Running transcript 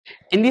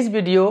In this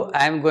video,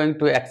 I am going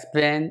to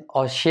explain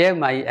or share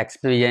my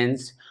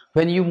experience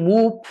when you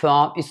move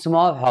from a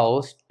small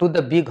house to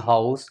the big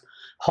house,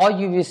 how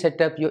you will set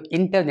up your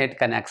internet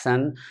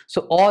connection.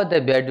 So all the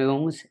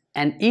bedrooms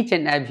and each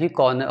and every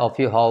corner of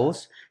your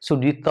house should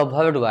be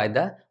covered by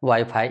the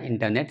Wi-Fi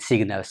internet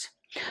signals.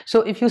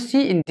 So if you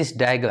see in this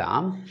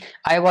diagram,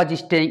 I was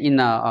staying in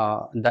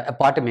the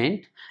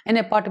apartment. In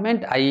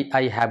apartment,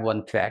 I have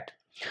one flat.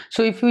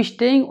 So if you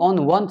staying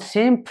on one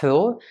same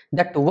floor,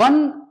 that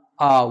one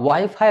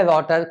Wi-Fi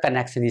router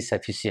connection is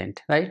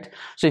sufficient, right?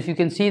 So if you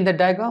can see in the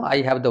diagram, I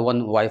have the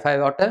one Wi-Fi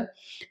router,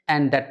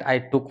 and that I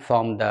took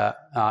from the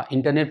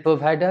internet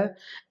provider,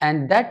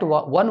 and that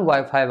one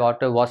Wi-Fi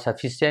router was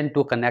sufficient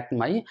to connect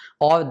my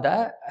all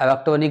the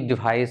electronic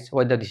device,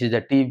 whether this is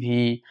the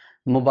TV,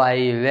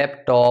 mobile,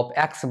 laptop,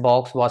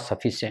 Xbox, was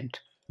sufficient.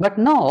 But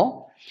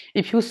now,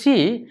 if you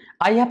see,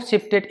 I have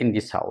shifted in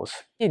this house.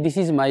 This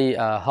is my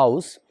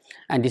house,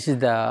 and this is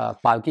the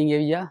parking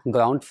area,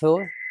 ground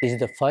floor. This is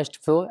the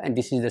first floor, and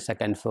this is the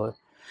second floor.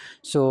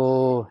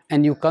 So,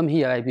 and you come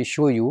here, I will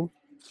show you.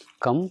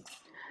 Come,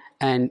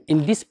 and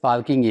in this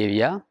parking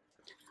area,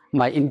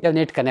 my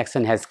internet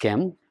connection has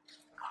come.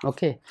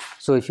 Okay,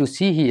 so if you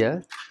see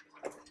here,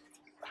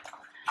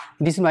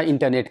 this is my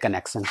internet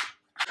connection.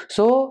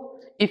 So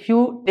if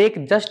you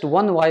take just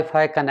one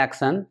Wi-Fi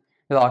connection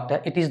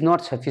router, it is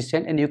not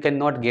sufficient, and you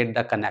cannot get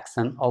the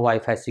connection or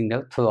Wi-Fi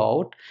signal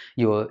throughout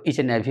your each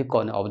and every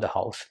corner of the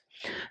house.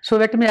 So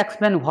let me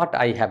explain what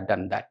I have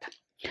done that.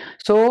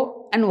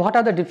 So, and what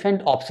are the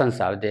different options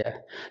are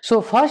there.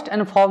 So first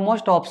and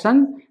foremost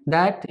option,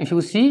 that if you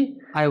see,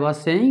 I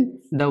was saying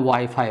the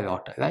Wi-Fi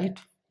router, right?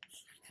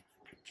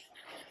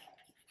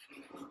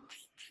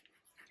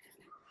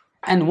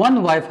 And one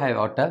Wi-Fi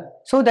router,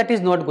 so that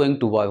is not going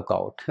to work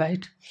out,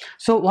 right?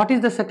 So what is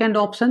the second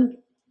option?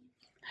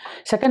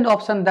 Second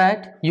option,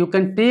 that you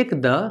can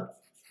take the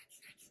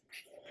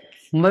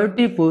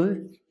multiple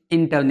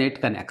internet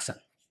connection.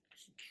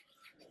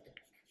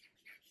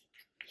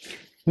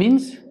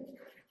 Means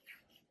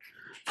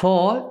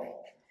for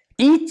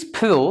each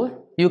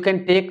floor you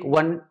can take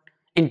one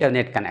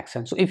internet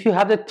connection. So if you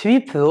have the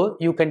 3 floor,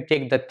 you can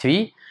take the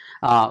three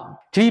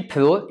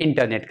floor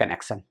internet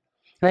connection,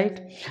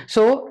 right?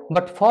 So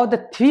but for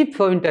the 3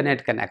 floor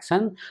internet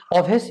connection,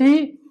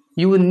 obviously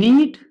you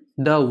need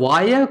the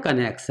wire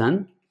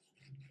connection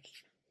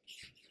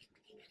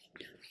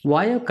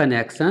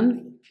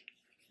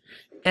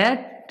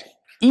at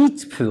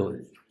each floor.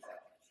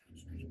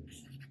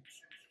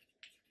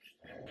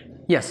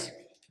 Yes,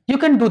 you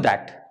can do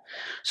that.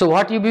 So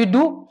what you will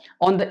do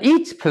on the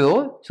each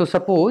floor, so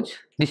suppose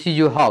this is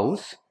your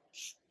house,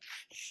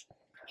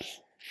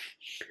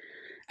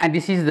 and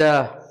this is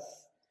the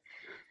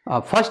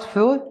first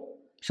floor.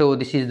 So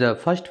this is the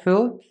first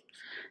floor,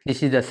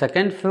 this is the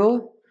second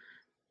floor,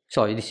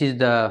 sorry, this is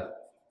the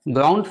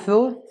ground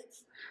floor,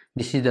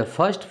 this is the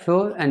first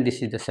floor, and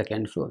this is the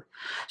second floor.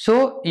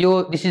 So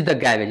this is the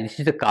garage, this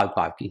is the car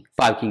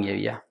parking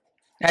area,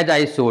 as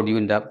I showed you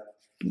in the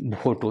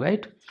photo,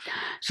 right?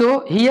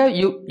 So here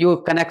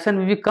your connection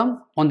will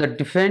become on the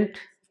different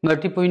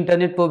multiple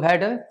internet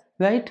provider,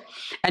 right?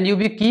 And you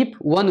will keep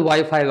one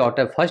Wi-Fi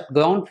router, first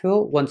ground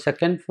floor, one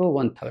second floor,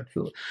 one third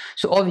floor.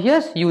 So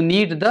obvious you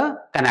need the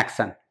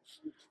connection,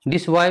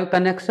 this wire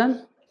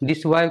connection,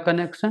 this wire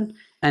connection,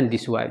 and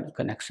this wire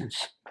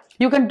connections.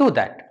 You can do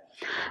that.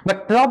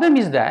 But problem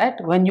is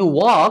that when you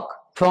walk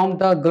from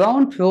the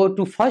ground floor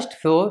to first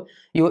floor,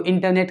 your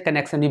internet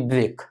connection will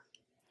break,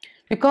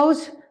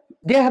 because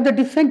they have the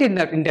different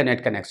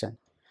internet connection.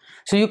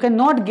 So you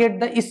cannot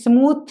get the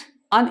smooth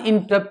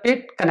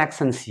uninterrupted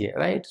connections here,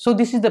 right? So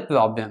this is the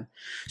problem.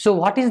 So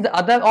what is the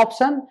other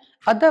option?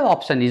 Other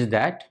option is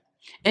that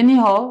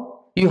anyhow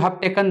you have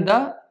taken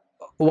the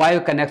wire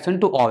connection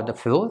to all the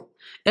floor.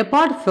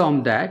 Apart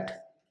from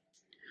that,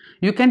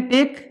 you can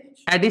take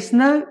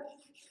additional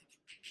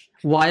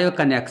wire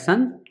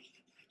connection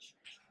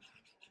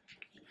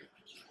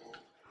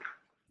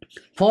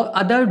for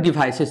other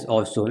devices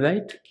also,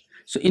 right?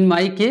 So in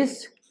my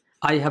case,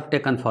 I have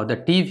taken for the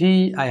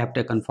TV, I have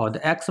taken for the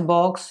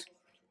Xbox,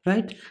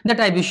 right?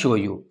 That I will show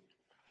you.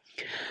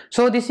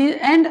 So this is,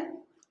 and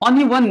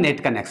only one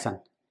net connection.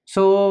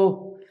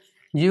 So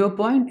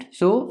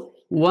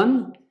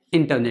 1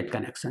 internet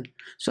connection.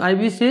 So I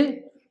will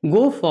say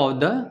go for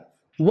the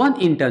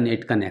one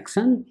internet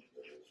connection.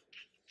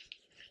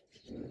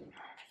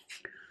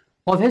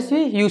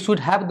 Obviously, you should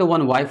have the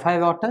one Wi-Fi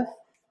router.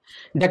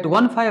 That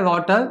Wi-Fi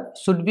router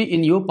should be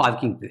in your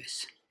parking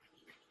place.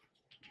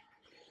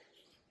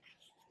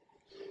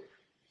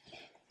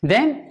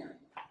 Then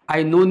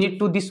I no need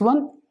to this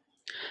one.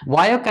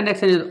 Wire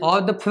connection is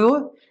all the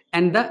floor,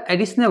 and the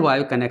additional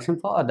wire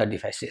connection for other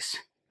devices.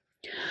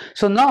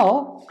 So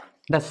now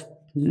the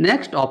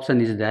next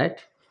option is that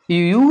you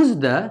use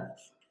the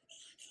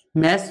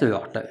mesh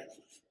router.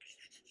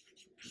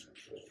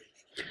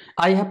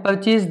 I have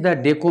purchased the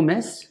Deco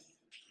Mesh.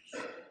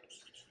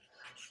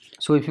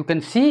 So if you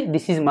can see,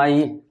 this is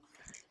my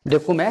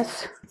Deco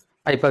Mesh.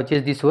 I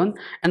purchased this one,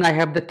 and I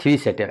have the 3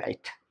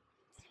 satellite.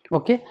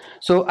 Okay,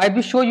 so I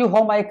will show you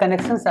how my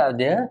connections are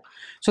there.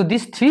 So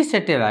these 3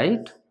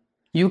 satellite,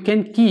 you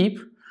can keep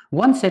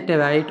one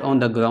satellite on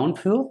the ground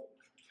floor,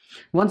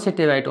 one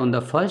satellite on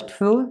the first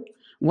floor,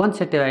 one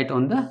satellite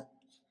on the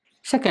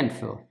second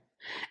floor,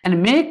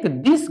 and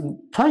make this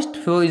first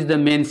floor is the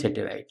main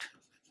satellite.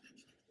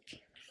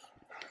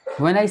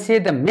 When I say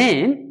the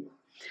main,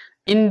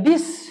 in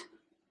this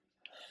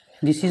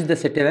is the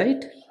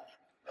satellite.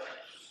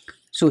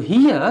 So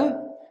here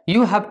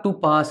you have to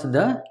pass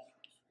the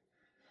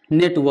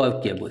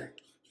network cable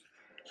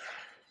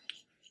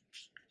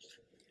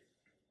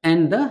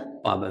and the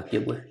power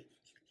cable,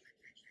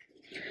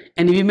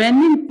 and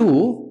remaining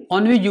 2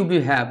 only you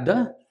will have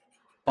the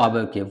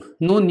power cable,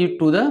 no need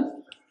to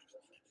the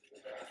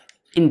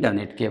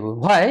internet cable.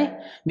 Why?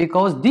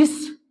 Because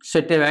this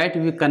satellite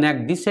will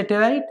connect this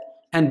satellite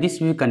and this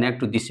will connect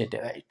to this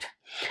satellite,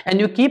 and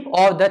you keep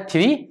all the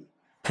 3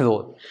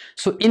 floor.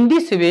 So in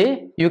this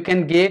way you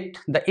can get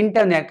the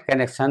internet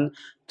connection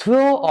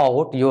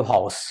throughout your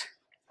house,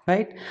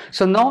 right?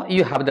 So now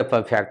you have the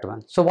perfect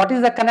one. So what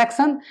is the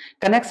connection?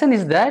 Connection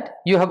is that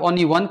you have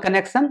only one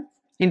connection,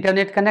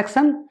 internet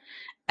connection,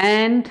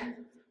 and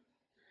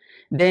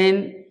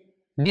then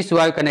this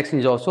wire connection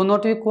is also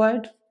not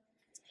required,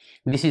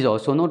 this is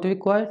also not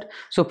required.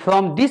 So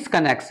from this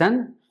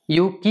connection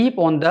you keep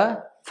on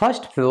the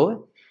first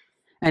floor,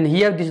 and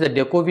here this is the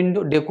Deco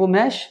window, Deco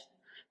mesh,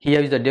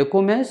 here is the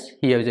Deco mesh,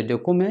 here is the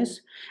Deco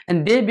mesh,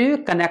 and they will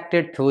be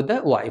connected through the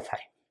Wi-Fi.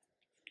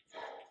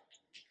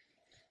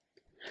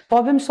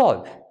 Problem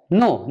solved?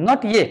 No,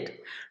 not yet.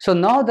 So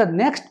now the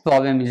next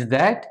problem is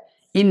that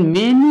in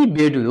many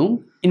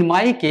bedroom, in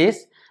my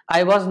case,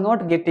 I was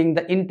not getting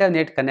the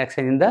internet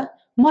connection in the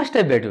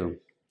master bedroom.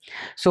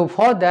 So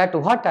for that,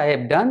 what I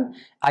have done,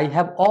 I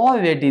have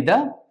already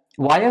the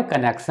wire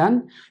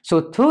connection.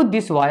 So through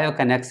this wire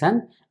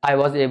connection, I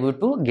was able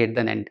to get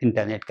the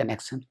internet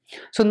connection.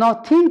 So now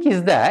think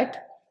is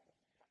that,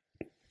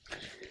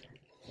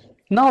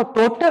 now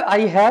total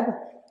I have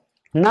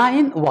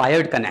 9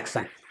 wired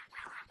connection.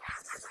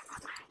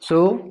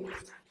 So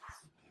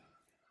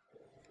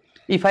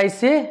if I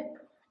say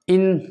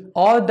in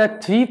all the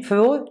 3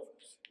 floor,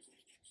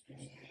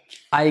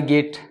 I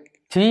get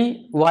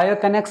 3 wire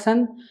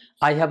connection.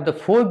 I have the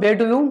 4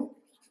 bedroom,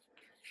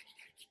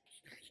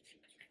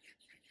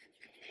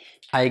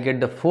 I get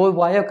the 4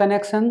 wire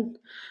connection.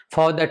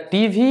 For the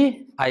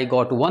TV I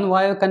got 1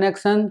 wire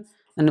connection,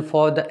 and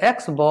for the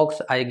Xbox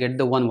I get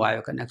the 1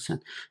 wire connection.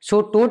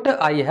 So total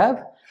I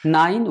have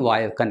 9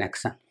 wire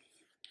connection,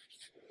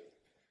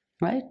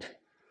 right?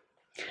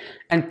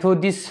 And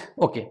through this,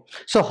 okay,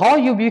 so how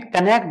you will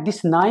connect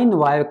this 9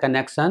 wire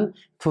connection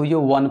through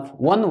your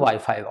one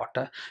Wi-Fi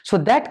router? So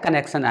that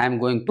connection I am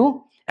going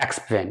to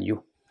explain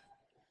you.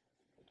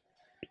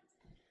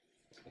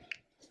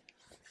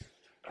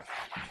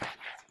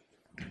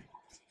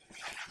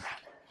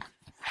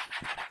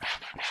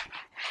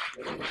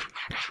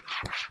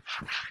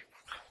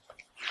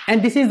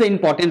 And this is the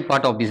important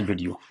part of this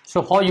video.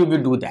 So how you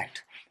will do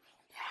that?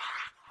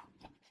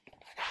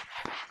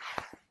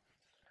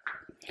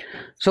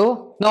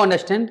 So now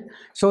understand.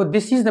 So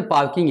this is the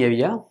parking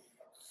area.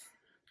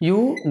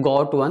 You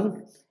got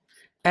one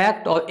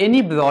ACT or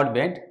any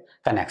broadband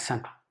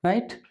connection,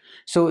 right?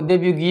 So they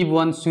will give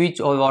one switch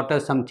or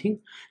router something.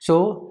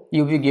 So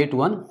you will get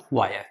one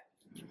wire.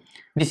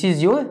 This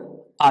is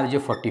your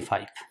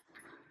RJ45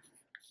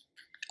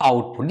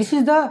 output. This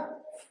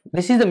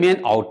is the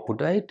main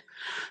output, right?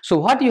 So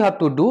what you have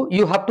to do,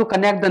 you have to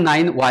connect the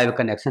 9 wire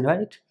connection,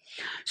 right?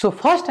 So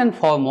first and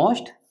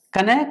foremost,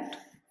 connect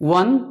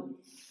one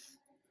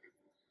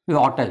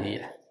router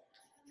here.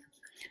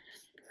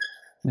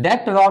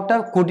 That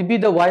router could be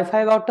the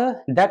Wi-Fi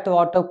router, that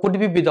router could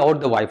be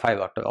without the Wi-Fi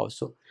router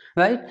also,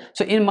 right?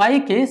 So in my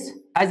case,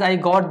 as I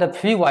got the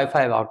free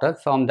Wi-Fi router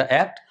from the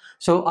ACT,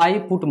 so I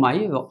put my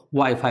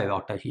Wi-Fi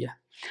router here,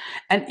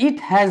 and it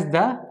has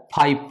the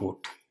 5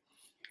 port.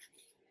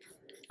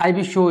 I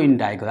will show in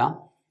diagram.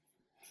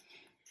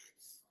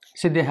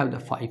 So they have the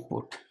 5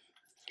 port.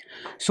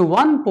 So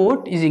one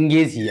port is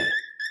engaged here.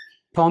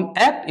 From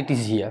ACT it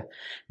is here.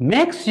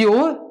 Make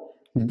sure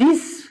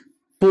this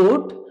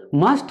port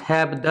must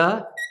have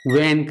the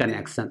WAN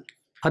connection.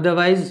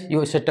 Otherwise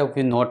your setup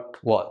will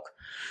not work.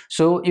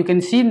 So you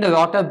can see in the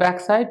router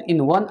backside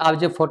in one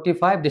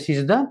RJ45, this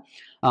is the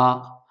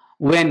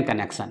WAN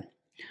connection,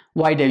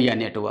 wide area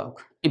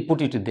network. You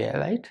put it there,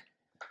 right?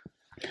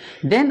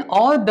 Then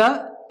all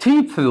the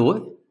 3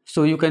 floor,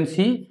 so you can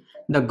see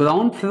the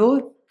ground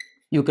floor,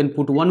 you can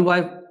put one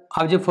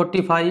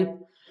RJ45,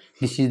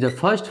 this is the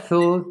first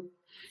floor,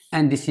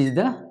 and this is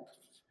the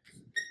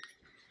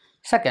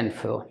second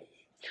floor.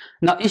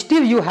 Now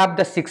still you have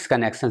the 6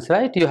 connections,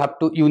 right?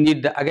 You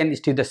need the, again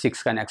still the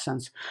 6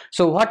 connections.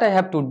 So what I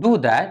have to do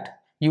that,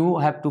 you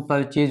have to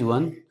purchase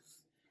one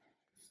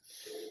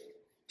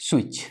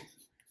switch.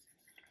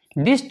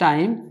 This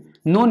time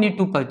no need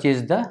to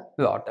purchase the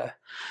router.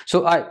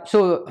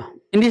 So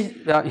in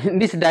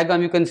this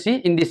diagram you can see,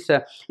 in this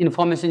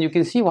information you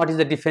can see what is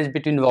the difference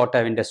between router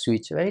and the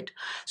switch, right?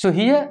 So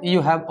here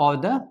you have all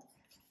the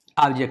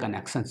RJ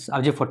connections,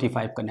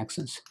 RJ45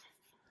 connections.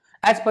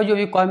 As per your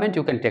requirement,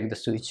 you can take the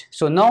switch.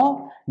 So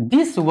now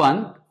this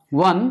one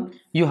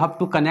you have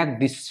to connect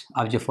this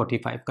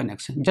RJ45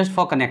 connection just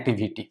for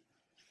connectivity,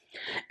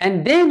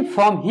 and then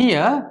from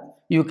here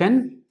you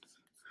can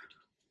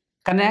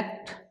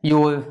connect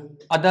your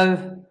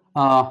other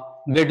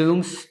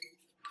bedrooms,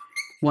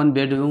 one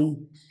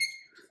bedroom,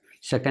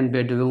 second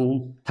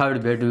bedroom,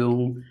 third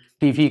bedroom,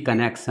 TV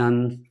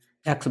connection,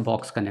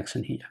 Xbox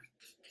connection here,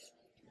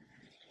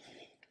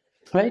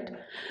 right?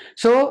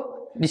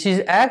 So this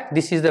is act,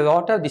 this is the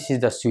router, this is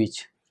the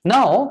switch.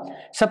 Now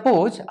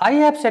suppose I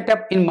have set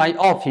up in my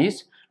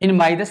office in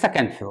the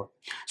second floor.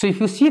 So if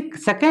you see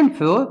second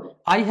floor,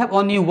 I have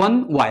only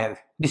one wire.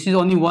 This is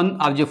only one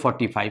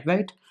RJ45,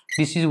 right?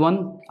 This is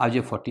one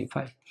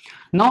RJ45.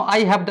 Now I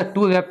have the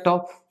two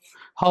laptops.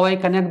 How I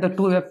connect the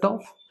two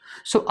laptops?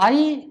 So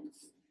I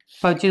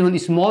purchase one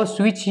small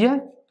switch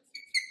here.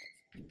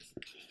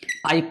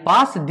 I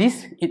pass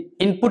this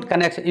input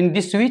connection in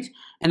this switch,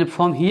 and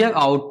from here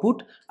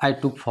output I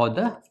took for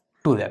the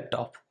two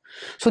laptops.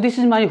 So this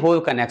is my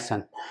whole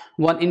connection.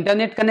 One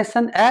internet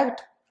connection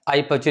act.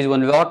 I purchase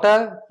one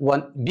router,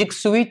 one big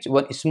switch,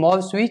 one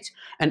small switch,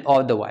 and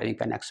all the wiring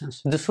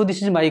connections. So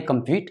this is my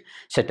complete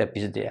setup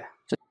is there.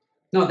 So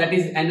now that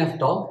is enough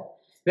talk.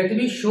 Let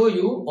me show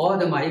you all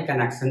my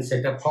connection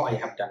setup, how I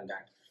have done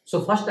that.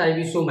 So first I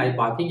will show my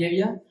parking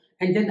area,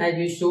 and then I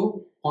will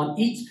show on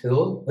each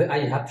floor where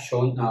I have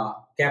shown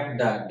kept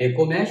the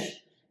Deco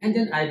Mesh, and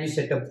then I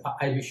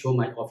will show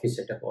my office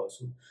setup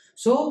also.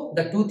 So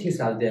the two things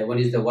are there. One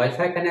is the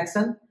Wi-Fi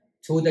connection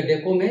through the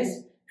Deco Mesh,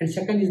 and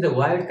second is the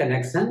wired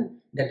connection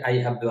that I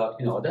have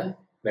brought in all the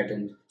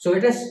bedrooms. So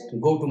let us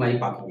go to my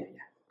parking area.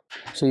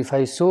 So if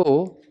I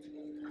show,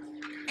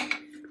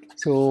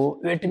 so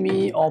let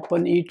me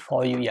open it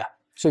for you. Yeah.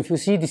 So if you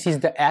see, this is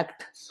the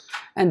act,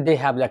 and they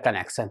have the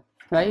connection,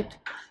 right?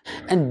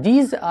 And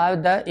these are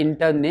the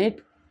internet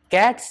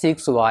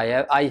Cat6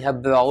 wire I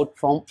have brought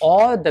from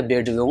all the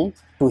bedroom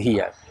to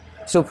here.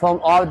 So from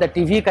all the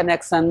TV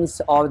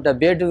connections, all the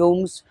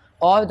bedrooms,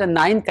 all the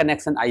 9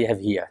 connection I have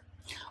here.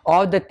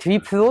 All the 3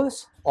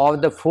 floors, all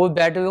the 4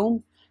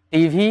 bedroom,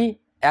 TV,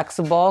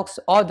 Xbox,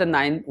 all the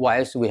 9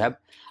 wires we have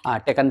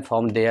taken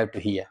from there to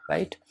here,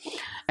 right?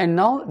 And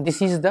now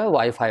this is the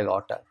Wi-Fi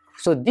router.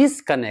 So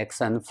this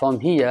connection from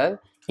here,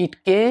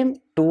 it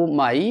came to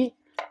my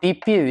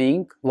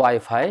TP-Link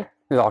Wi-Fi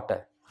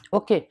router.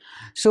 Okay,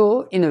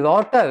 so in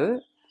router,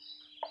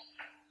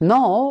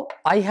 now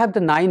I have the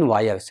 9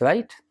 wires,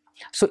 right?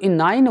 So in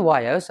 9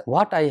 wires,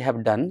 what I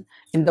have done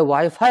in the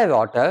Wi-Fi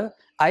router,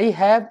 I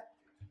have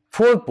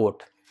 4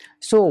 ports.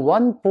 So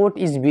one port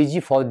is busy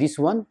for this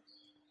one.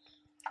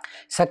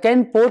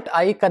 Second port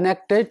I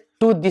connected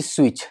to this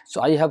switch.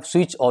 So I have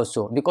switch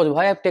also, because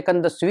why I have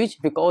taken the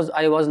switch? Because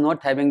I was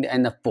not having the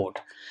enough port.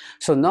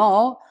 So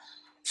now,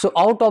 so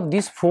out of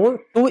these 4,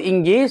 2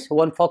 engage,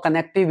 one for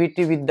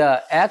connectivity with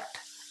the act,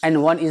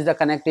 and one is the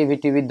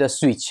connectivity with the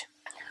switch.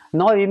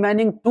 Now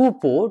remaining 2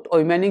 port or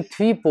remaining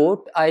 3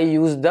 port, I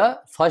use the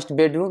first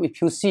bedroom.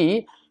 If you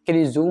see, can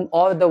you zoom,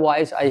 all the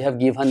wires I have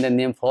given the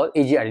name for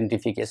easy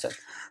identification.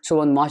 So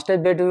one master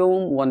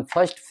bedroom, one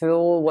first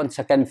floor, one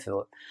second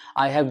floor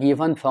I have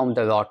given from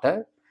the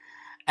router,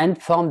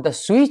 and from the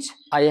switch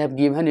I have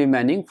given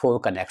remaining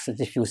 4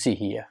 connections, if you see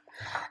here.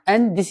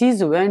 And this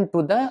is went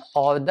to the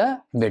all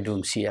the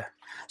bedrooms here.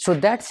 So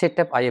that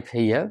setup I have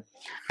here.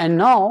 And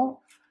now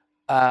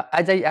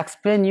as I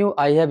explain you,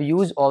 I have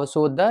used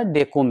also the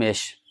Deco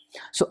Mesh.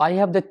 So I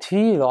have the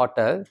 3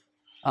 router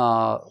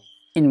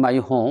in my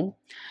home,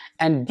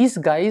 and these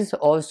guys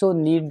also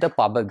need the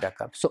power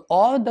backup. So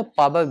all the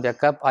power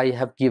backup I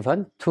have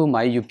given through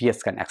my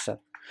UPS connection.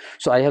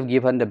 So I have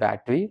given the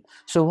battery.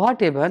 So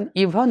whatever,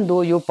 even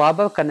though your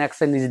power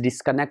connection is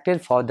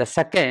disconnected for the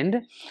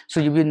second,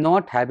 so you will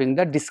not having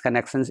the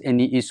disconnections,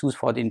 any issues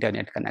for the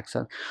internet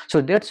connection.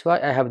 So that's why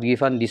I have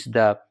given this is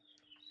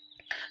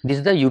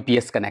the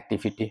UPS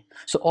connectivity.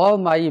 So all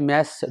my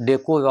mesh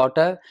Deco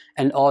router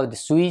and all the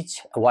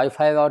switch,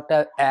 Wi-Fi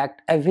router,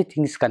 act,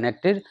 everything is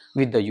connected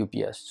with the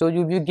UPS. So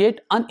you will get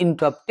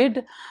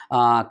uninterrupted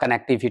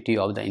connectivity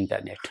of the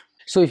internet.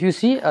 So if you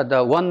see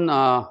the one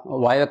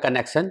wire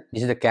connection,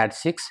 this is the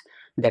Cat6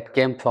 that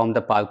came from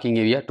the parking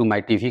area to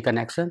my TV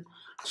connection.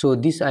 So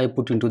this I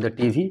put into the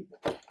TV.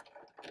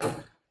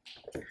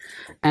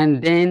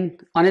 And then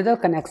another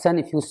connection,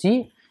 if you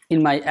see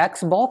in my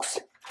Xbox.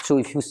 So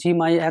if you see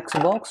my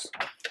Xbox,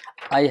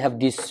 I have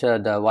this the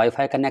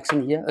Wi-Fi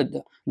connection here,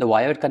 the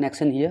wired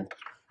connection here.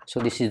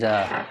 So this is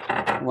the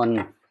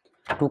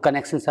 2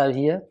 connections are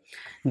here.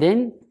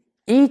 Then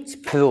each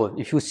floor,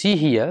 if you see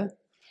here,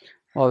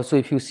 also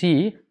if you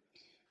see,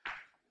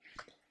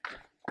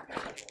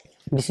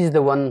 this is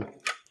the one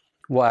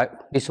wire,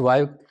 this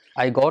wire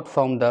I got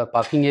from the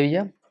parking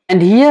area.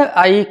 And here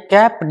I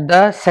kept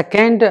the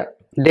second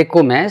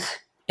Deco Mesh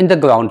in the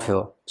ground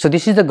floor. So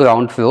this is the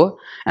ground floor,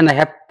 and I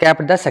have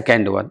kept the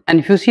second one. And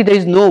if you see, there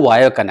is no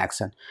wire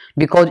connection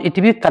because it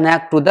will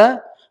connect to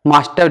the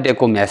master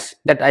Deco Mesh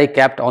that I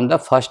kept on the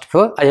first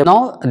floor.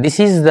 Now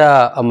this is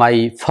the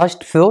my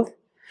first floor.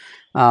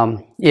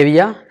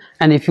 area,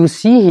 and if you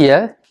see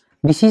here,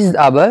 this is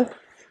our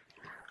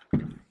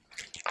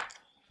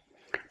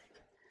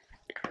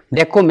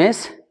Deco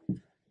Mesh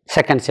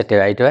second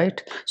satellite,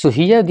 right? So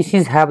here this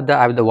is have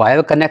the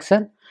wire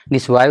connection.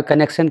 This wire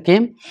connection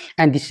came,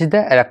 and this is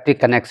the electric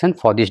connection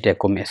for this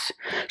Deco Mesh.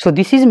 So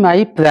this is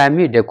my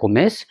primary Deco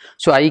Mesh.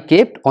 So I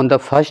kept on the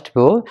first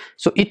floor,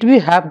 so it will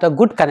have the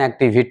good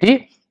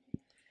connectivity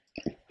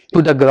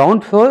to the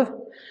ground floor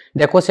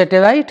Deco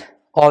satellite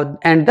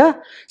and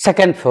the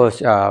second floor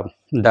the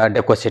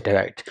Deco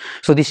satellite.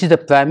 So this is the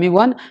primary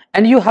one,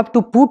 and you have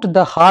to put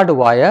the hard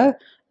wire,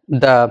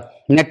 the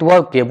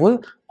network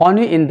cable,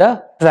 only in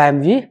the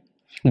primary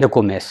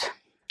Deco Mesh,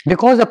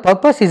 because the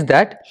purpose is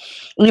that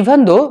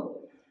even though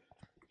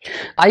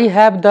I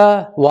have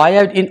the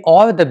wire in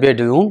all the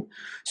bedroom,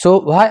 so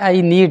why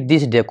I need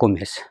this Deco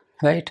Mesh,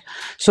 right?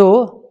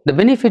 So the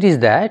benefit is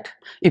that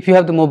if you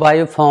have the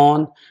mobile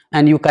phone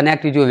and you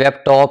connect with your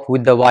laptop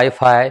with the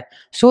Wi-Fi,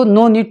 so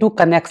no need to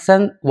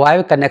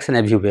wire connection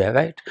everywhere,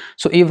 right?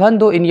 So even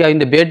though you're in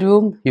the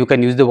bedroom, you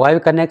can use the wire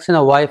connection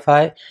or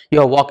Wi-Fi.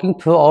 You are walking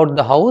throughout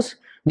the house,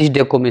 this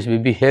Deco Mesh will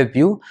be help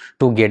you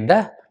to get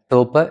the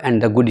proper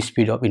and the good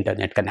speed of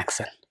internet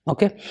connection.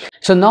 Okay,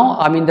 so now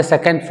I'm in the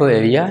second floor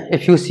area.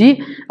 If you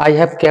see, I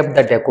have kept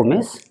the Deco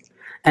Mesh,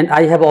 and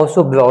I have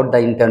also brought the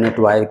internet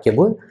wire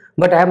cable,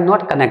 but I have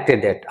not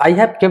connected it. I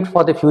have kept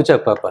for the future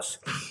purpose.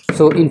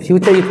 So in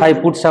future, if I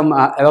put some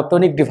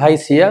electronic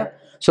device here,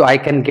 so I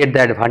can get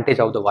the advantage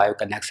of the wire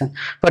connection.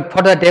 But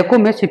for the Deco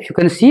Mesh, if you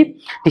can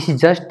see, this is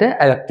just the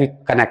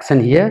electric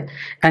connection here,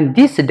 and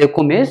this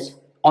Deco Mesh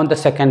on the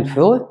second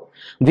floor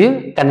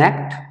will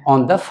connect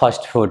on the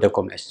first floor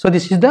Deco Mesh. So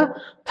this is the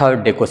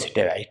third Deco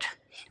satellite.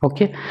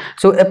 Okay,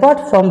 so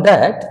apart from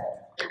that,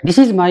 this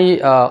is my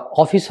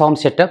office home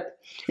setup.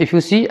 If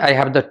you see, I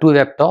have the two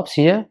laptops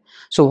here.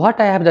 So what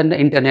I have done, the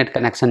internet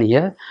connection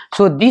here.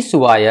 So this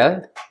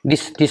wire,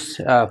 this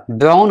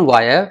brown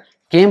wire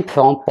came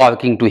from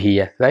parking to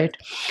here, right?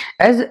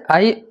 As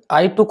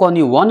I took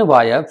only one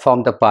wire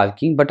from the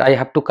parking, but I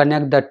have to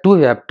connect the two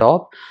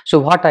laptop. So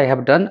what I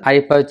have done,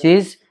 I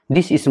purchased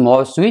this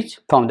small switch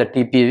from the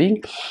TP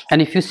ring,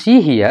 and if you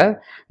see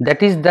here,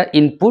 that is the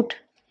input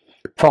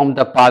from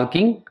the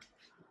parking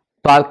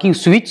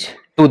switch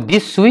to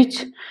this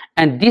switch,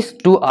 and these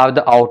two are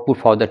the output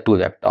for the two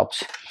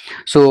laptops.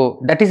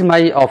 So that is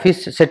my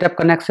office setup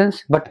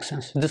connections. But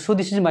so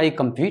this is my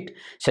complete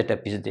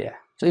setup is there.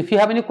 So if you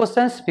have any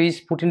questions, please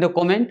put in the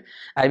comment.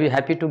 I'll be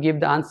happy to give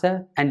the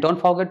answer, and don't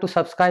forget to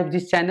subscribe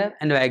this channel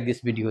and like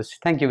these videos.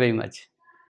 Thank you very much.